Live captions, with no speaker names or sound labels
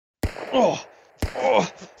Oh, oh,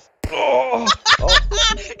 oh, oh.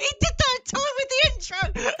 He did that in time with the intro.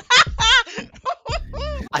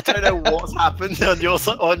 I don't know what's happened on your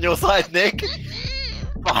side, Nick.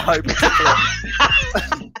 But I hope it's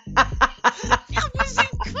That was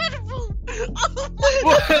incredible. Oh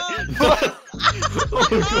my god.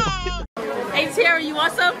 Hey Terry, you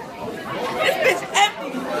want some? This bitch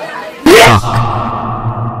empty.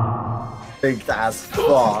 Big as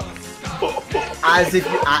fuck. As if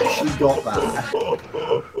you actually got that.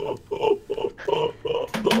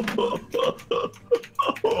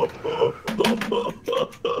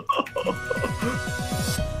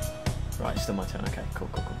 Right, it's still my turn. Okay, cool.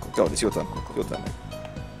 Go on, it's your turn. Your turn, Nick.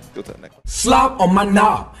 Your turn, Nick. Slop on my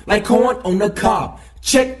knob, like corn on the cob.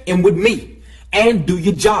 Check in with me and do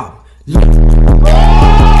your job.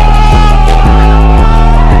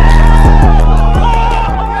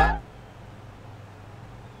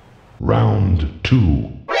 Round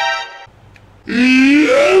 2.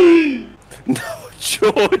 No,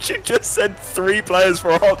 George, you just said 3 players for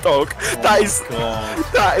a hot dog. That is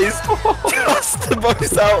just the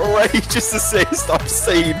most outrageous assist I've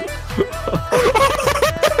seen.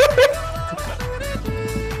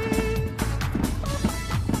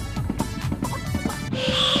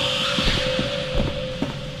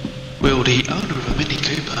 Will the owner of a Mini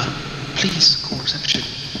Cooper please call reception?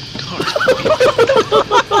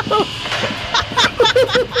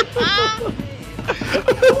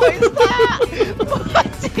 What is that?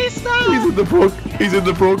 What is that? He's in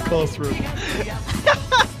the broadcast room.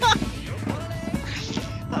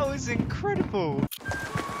 That was incredible.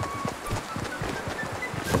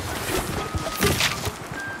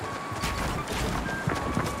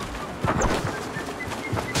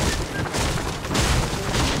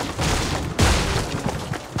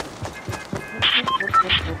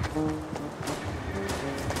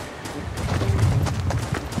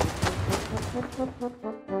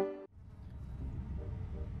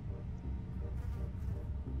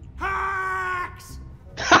 Hacks!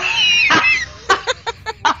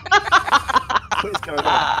 What is going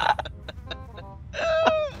on?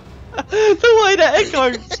 The way that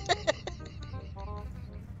echoes.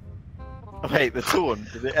 Oh, wait, the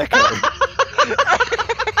taunt, did it echo?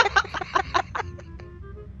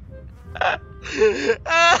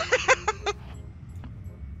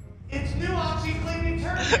 It's new OxyClean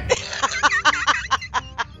detergent.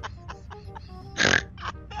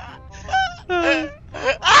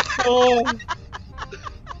 Oh.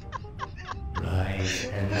 Rise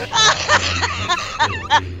and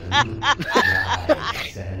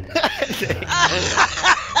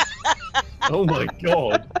Oh my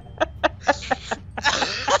god.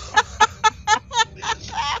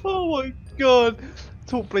 Oh my god.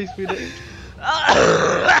 Talk please for Nick.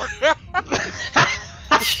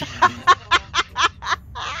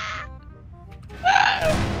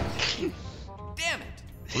 Damn it.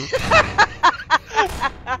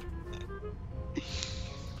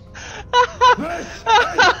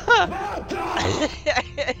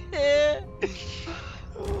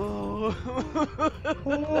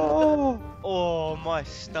 Oh, my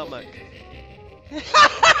stomach.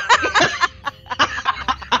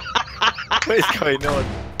 What is going on?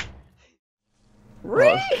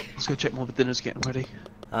 Right, let's go check more the dinner's getting ready.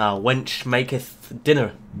 Wench maketh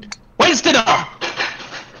dinner. When's dinner?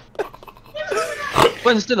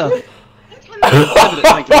 When's dinner?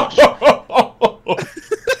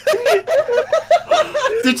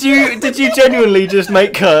 Did you genuinely just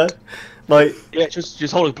make her like? Yeah,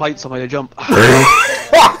 just holding plates on my jump.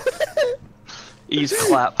 Ease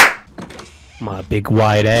clap. My big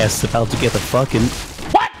wide ass about to get the fucking.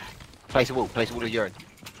 What? Place a wall of urine.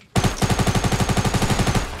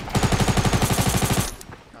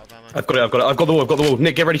 I've got it. I've got the wall.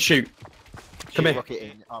 Nick, get ready to shoot. Come here. Rocket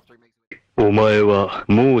in after he makes it. お前は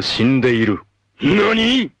もう死んでいる。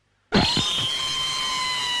何?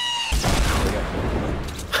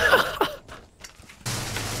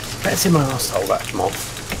 That's in my arsehole, that mob.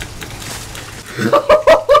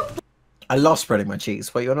 I love spreading my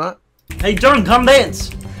cheeks. What, you on that? Hey, John, come dance!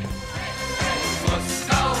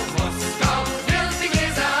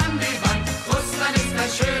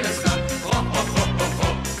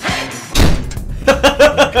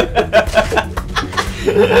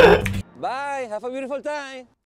 Bye, have a beautiful time.